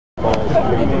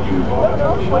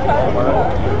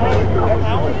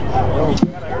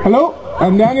Hello,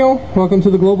 I'm Daniel. Welcome to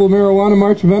the Global Marijuana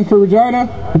March event for Regina.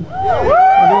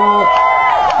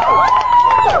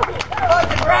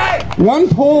 One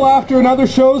poll after another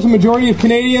shows a majority of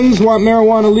Canadians want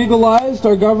marijuana legalized.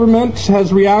 Our government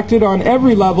has reacted on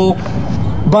every level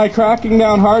by cracking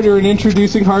down harder and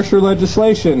introducing harsher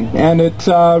legislation. And it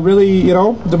really, you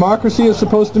know, democracy is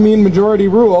supposed to mean majority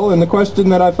rule, and the question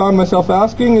that I found myself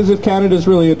asking is if Canada is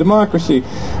really a democracy.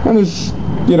 And there's,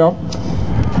 you know,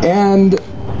 and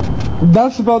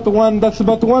that's about the one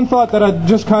thought that I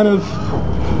just kind of,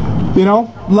 you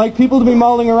know, like people to be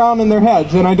mulling around in their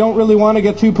heads. And I don't really want to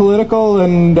get too political,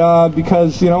 and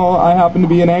because, you know, I happen to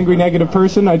be an angry, negative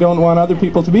person, I don't want other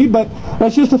people to be, but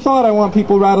that's just a thought I want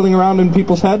people rattling around in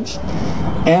people's heads.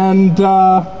 And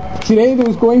today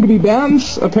there's going to be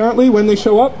bands, apparently, when they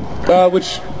show up,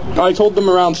 which I told them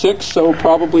around 6, so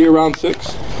probably around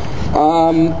 6.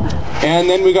 And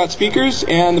then we got speakers,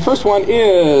 and the first one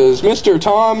is Mr.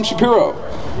 Tom Shapiro.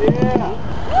 Yeah.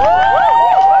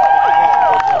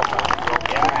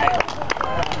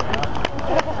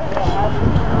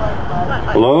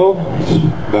 Hello,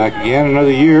 back again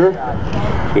another year.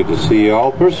 Good to see you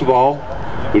all. First of all,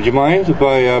 would you mind if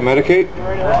I medicate?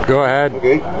 Go ahead.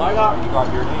 Okay.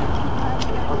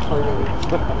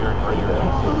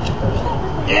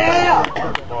 Yeah!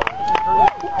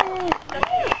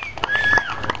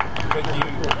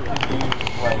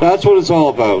 That's what it's all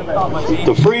about.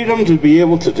 The freedom to be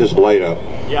able to just light up.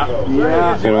 Yeah.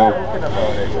 You know,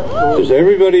 because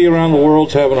everybody around the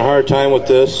world's having a hard time with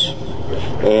this.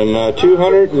 And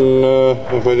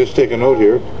if I just take a note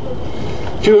here,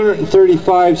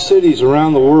 235 cities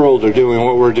around the world are doing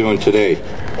what we're doing today.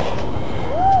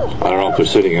 I don't know if they're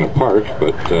sitting in a park,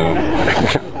 but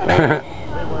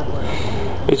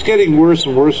it's getting worse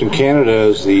and worse in Canada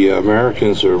as the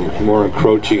Americans are more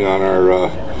encroaching on our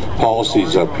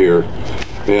policies up here.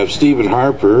 We have Stephen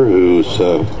Harper, who's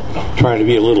trying to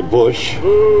be a little Bush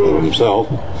himself.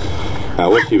 I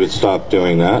wish he would stop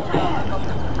doing that.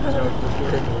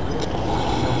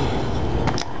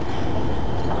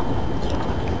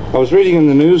 I was reading in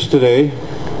the news today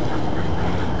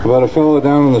about a fellow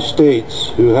down in the States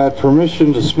who had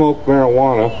permission to smoke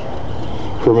marijuana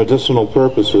for medicinal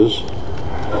purposes.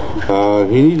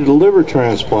 He needed a liver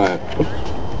transplant.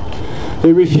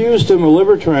 They refused him a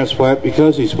liver transplant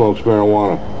because he smokes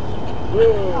marijuana.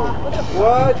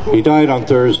 He died on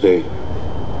Thursday.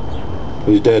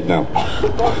 He's dead now.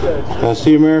 That's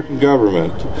the American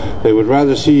government. They would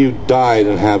rather see you die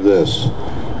than have this.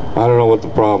 I don't know what the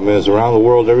problem is. Around the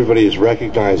world, everybody has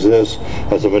recognized this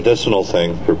as a medicinal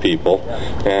thing for people,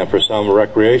 and for some,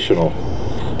 recreational.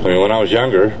 I mean, when I was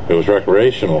younger, it was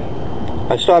recreational.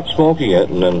 I stopped smoking it,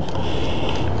 and then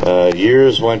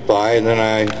years went by, and then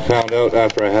I found out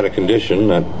after I had a condition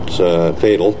that's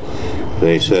fatal.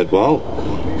 They said, well,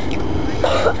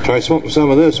 try smoking some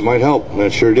of this, it might help, and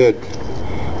it sure did.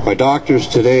 My doctors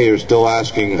today are still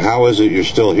asking, how is it you're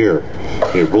still here?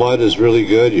 Your blood is really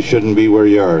good, you shouldn't be where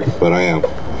you are, but I am.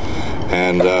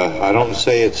 And I don't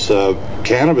say it's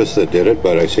cannabis that did it,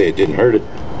 but I say it didn't hurt it.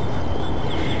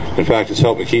 In fact, it's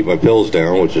helped me keep my pills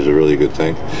down, which is a really good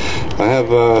thing. I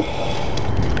have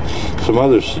some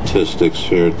other statistics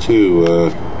here,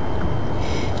 too,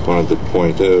 wanted to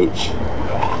point out.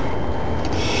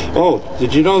 Oh,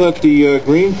 did you know that the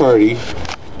Green Party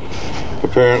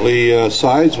apparently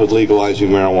sides with legalizing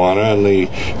marijuana, and the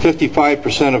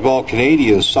 55% of all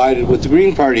Canadians sided with the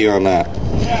Green Party on that.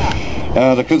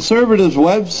 The Conservatives'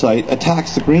 website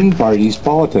attacks the Green Party's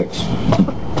politics.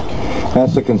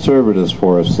 That's the Conservatives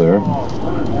for us there.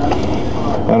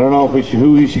 I don't know if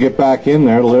who we should get back in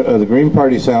there. The Green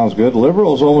Party sounds good.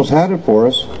 Liberals almost had it for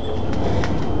us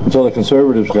until the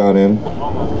Conservatives got in.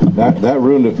 That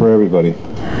ruined it for everybody.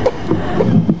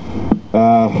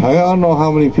 I don't know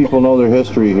how many people know their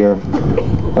history here.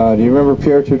 Do you remember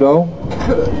Pierre Trudeau?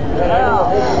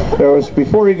 There was,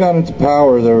 before he got into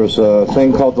power, there was a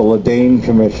thing called the Doin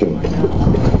Commission.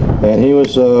 And he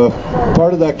was,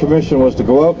 part of that commission was to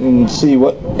go out and see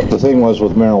what the thing was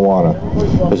with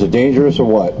marijuana. Is it dangerous or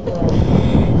what?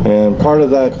 And part of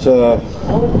that,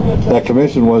 that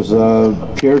commission was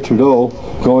Pierre Trudeau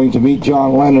going to meet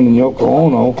John Lennon and Yoko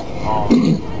Ono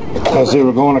as they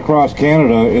were going across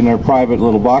Canada in their private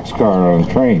little boxcar on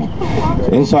a train.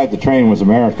 Inside the train was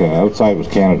America, outside was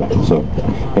Canada, so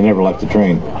they never left the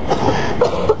train.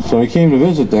 So he came to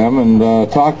visit them and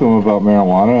talk to them about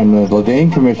marijuana, and the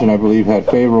Doin Commission, I believe, had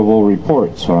favorable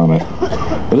reports on it.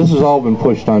 But this has all been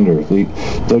pushed under.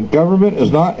 The government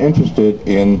is not interested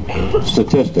in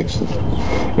statistics,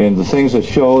 in the things that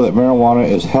show that marijuana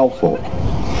is helpful.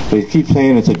 They keep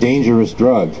saying it's a dangerous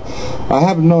drug. I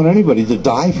haven't known anybody to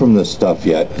die from this stuff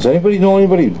yet. Does anybody know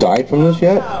anybody who died from this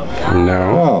yet?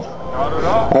 No.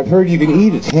 I've heard you can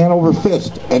eat it hand over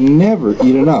fist and never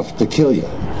eat enough to kill you.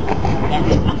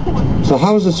 So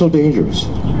how is it so dangerous?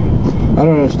 I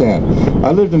don't understand.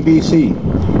 I lived in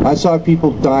BC. I saw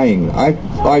people dying.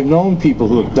 I've known people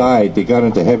who have died. They got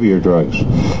into heavier drugs,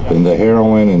 into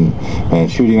heroin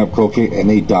and shooting up cocaine, and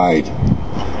they died.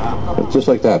 Just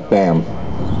like that, bam,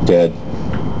 dead.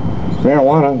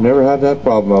 Marijuana, never had that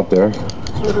problem out there.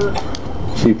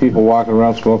 See people walking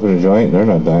around smoking a joint, and they're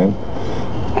not dying.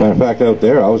 Matter of fact, out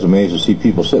there, I was amazed to see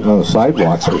people sitting on the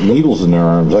sidewalks with needles in their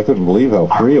arms. I couldn't believe how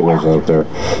free it was out there.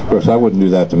 Of course, I wouldn't do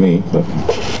that to me, but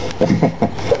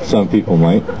some people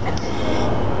might.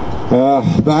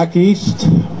 Back east,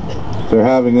 they're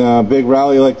having a big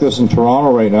rally like this in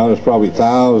Toronto right now. There's probably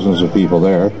thousands of people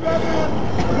there.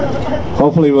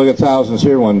 Hopefully we'll get thousands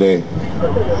here one day.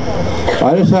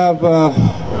 I just have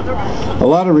a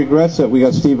lot of regrets that we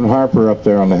got Stephen Harper up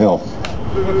there on the hill.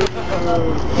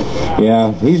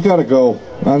 Yeah, he's got to go.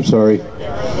 I'm sorry.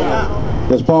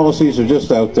 His policies are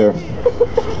just out there.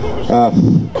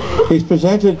 He's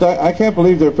presented, I can't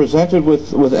believe they're presented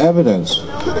with evidence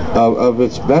of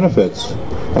its benefits.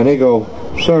 And they go,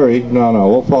 sorry, no,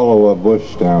 we'll follow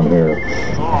Bush down here.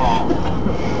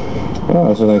 Oh,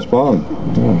 that's a nice bomb.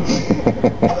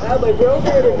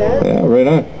 Yeah, right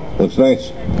on. Looks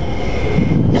nice.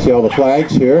 You see all the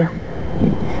flags here?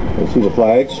 You see the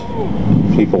flags?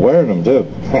 People wearing them too.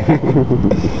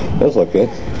 Those look good.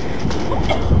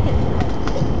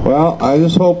 Well, I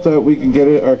just hope that we can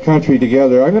get our country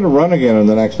together. I'm going to run again in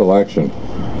the next election.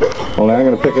 Only I'm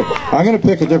going to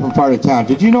pick a different part of town.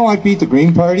 Did you know I beat the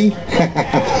Green Party?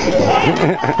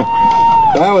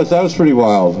 That was pretty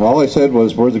wild. All I said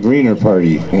was we're the greener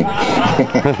party.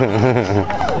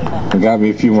 It got me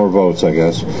a few more votes, I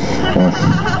guess.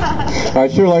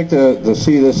 I'd sure like to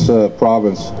see this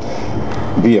province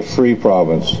be a free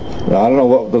province. I don't know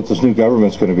what this new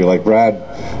government's going to be like. Brad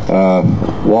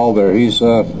Walder, he's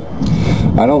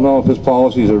I don't know if his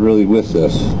policies are really with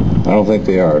this. I don't think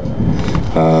they are.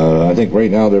 I think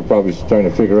right now they're probably trying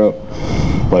to figure out,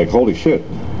 like, holy shit,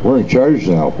 we're in charge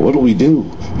now. What do we do?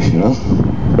 You know?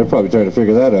 They're probably trying to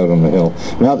figure that out on the hill.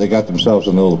 Now they got themselves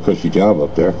a little cushy job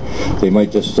up there. They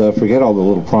might just forget all the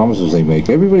little promises they make.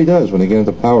 Everybody does when they get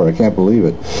into power. I can't believe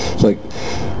it. It's like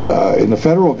in the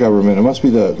federal government, it must be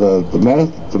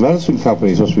the medicine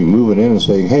companies must be moving in and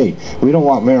saying, hey, we don't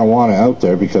want marijuana out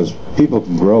there because people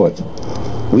can grow it.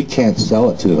 We can't sell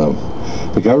it to them.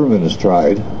 The government has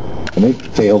tried, and they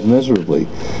failed miserably.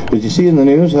 Did you see in the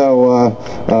news how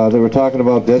they were talking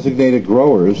about designated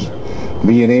growers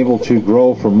being able to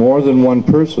grow for more than one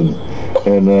person,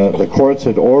 and the courts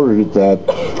had ordered that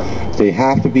they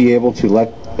have to be able to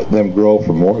let them grow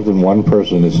for more than one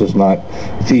person. It's just not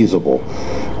feasible.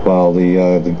 Well,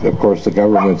 of course, the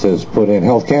government has put in,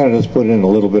 Health Canada's put in a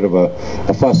little bit of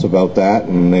a fuss about that,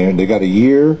 and they got a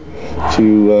year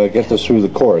to get this through the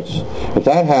courts. If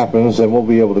that happens, then we'll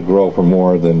be able to grow for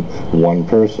more than one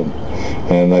person.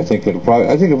 And I think it'll probably,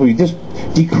 I think if we just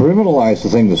decriminalize the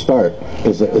thing to start,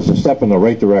 is a step in the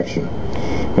right direction.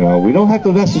 You know, we don't have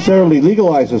to necessarily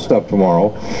legalize this stuff tomorrow,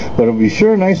 but it would be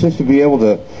sure nice just to be able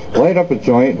to light up a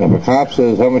joint, and if a cop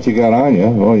says, how much you got on you?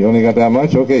 Well, you only got that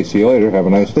much? Okay, see you later. Have a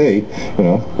nice day. You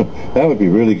know, that would be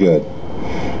really good.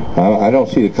 I don't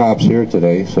see the cops here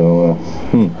today, so,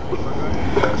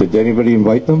 did anybody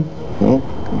invite them? No?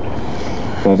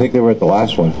 I think they were at the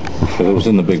last one, because it was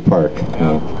in the big park. You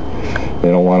know, they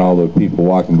don't want all the people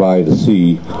walking by to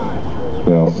see, you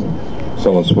know,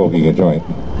 someone smoking a joint.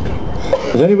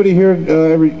 Has anybody here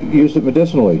ever used it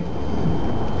medicinally?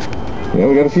 Yeah,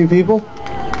 we got a few people?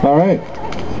 All right.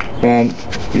 And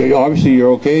obviously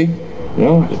you're okay? You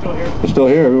know? You're still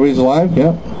here. Everybody's alive?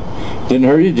 Yeah. Didn't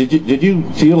hurt you? Did you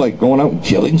feel like going out and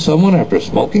killing someone after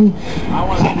smoking? I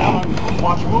want to sit down and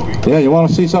watch a movie. Yeah, you want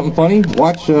to see something funny?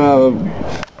 Watch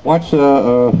what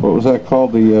was that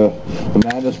called? The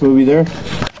Madness movie there?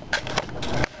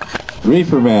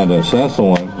 Reefer Madness, that's the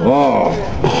one. Oh.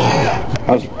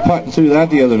 I was putting through that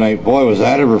the other night. Boy, was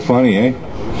that ever funny, eh?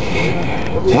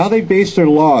 How they based their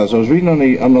laws. I was reading on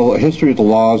the history of the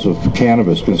laws of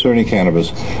cannabis, concerning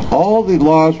cannabis. All the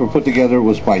laws were put together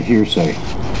was by hearsay.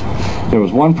 There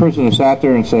was one person who sat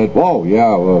there and said, whoa,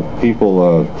 yeah,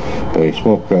 people, they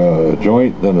smoke a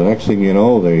joint, then the next thing you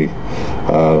know, they,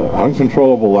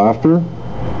 uncontrollable laughter.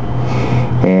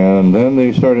 And then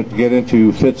they started to get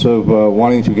into fits of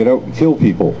wanting to get out and kill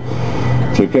people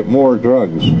to get more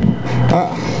drugs.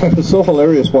 It was so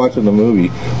hilarious watching the movie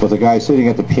with a guy sitting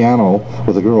at the piano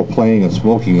with a girl playing and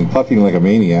smoking and puffing like a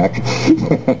maniac,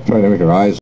 trying to make her eyes